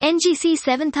NGC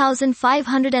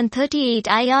 7538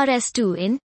 IRS2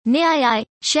 in NeII,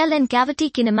 Shell and Cavity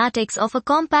Kinematics of a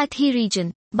Compact HII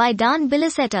Region, by Dan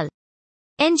Billis et al.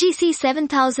 NGC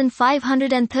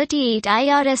 7538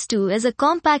 IRS2 is a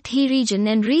compact HII region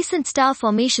and recent star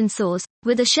formation source,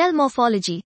 with a shell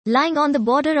morphology, lying on the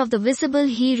border of the visible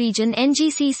HII region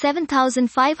NGC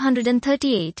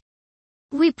 7538.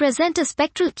 We present a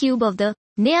spectral cube of the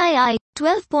NeII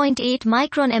 12.8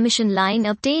 micron emission line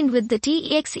obtained with the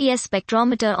TEXES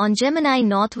spectrometer on Gemini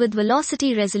North with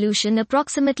velocity resolution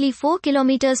approximately 4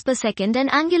 km per second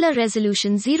and angular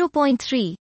resolution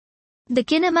 0.3. The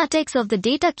kinematics of the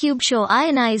data cube show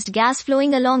ionized gas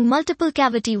flowing along multiple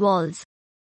cavity walls.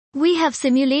 We have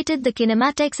simulated the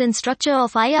kinematics and structure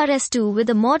of IRS2 with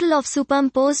a model of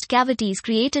superimposed cavities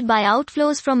created by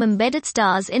outflows from embedded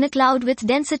stars in a cloud with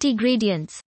density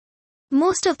gradients.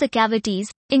 Most of the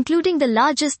cavities, including the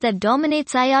largest that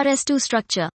dominates IRS2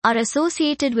 structure, are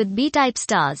associated with B-type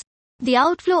stars. The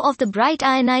outflow of the bright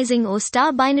ionizing O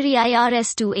star binary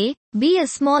IRS2A, B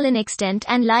is small in extent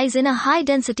and lies in a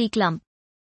high-density clump.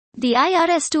 The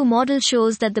IRS2 model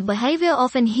shows that the behavior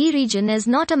of an HII region is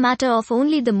not a matter of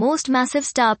only the most massive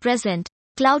star present.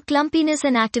 Cloud clumpiness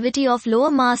and activity of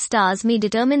lower mass stars may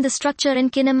determine the structure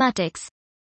and kinematics.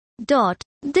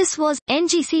 This was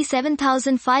NGC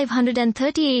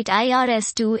 7538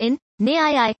 IRS2 in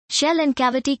NeII, Shell and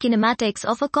Cavity Kinematics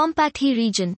of a Compact HII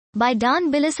Region, by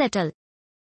Dan Billis et al.